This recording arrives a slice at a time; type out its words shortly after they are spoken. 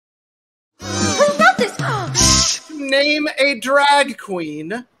Name a drag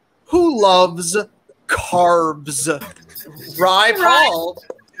queen who loves carbs. Rye Paul.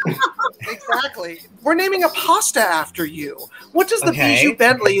 Exactly. We're naming a pasta after you. What does the Bijou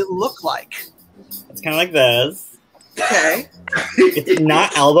Bentley look like? It's kind of like this. Okay. It's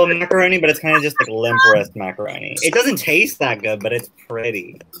not elbow macaroni, but it's kind of just like limp wrist macaroni. It doesn't taste that good, but it's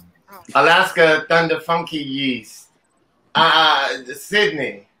pretty. Alaska Thunder Funky Yeast.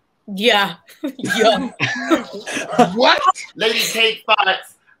 Sydney. Yeah. Yeah. What? Lady Kate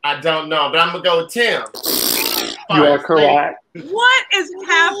Fox. I don't know, but I'm gonna go with Tim. You are correct. What is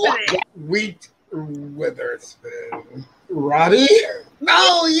happening? Wheat Witherspoon. Robbie?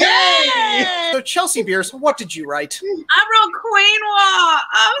 Oh, yay! So, Chelsea Beers, what did you write? I wrote Queen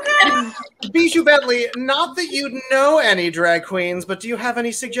Walk. Okay. Bijou Bentley, not that you know any drag queens, but do you have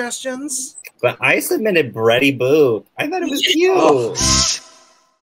any suggestions? But I submitted Bretty Boop. I thought it was cute.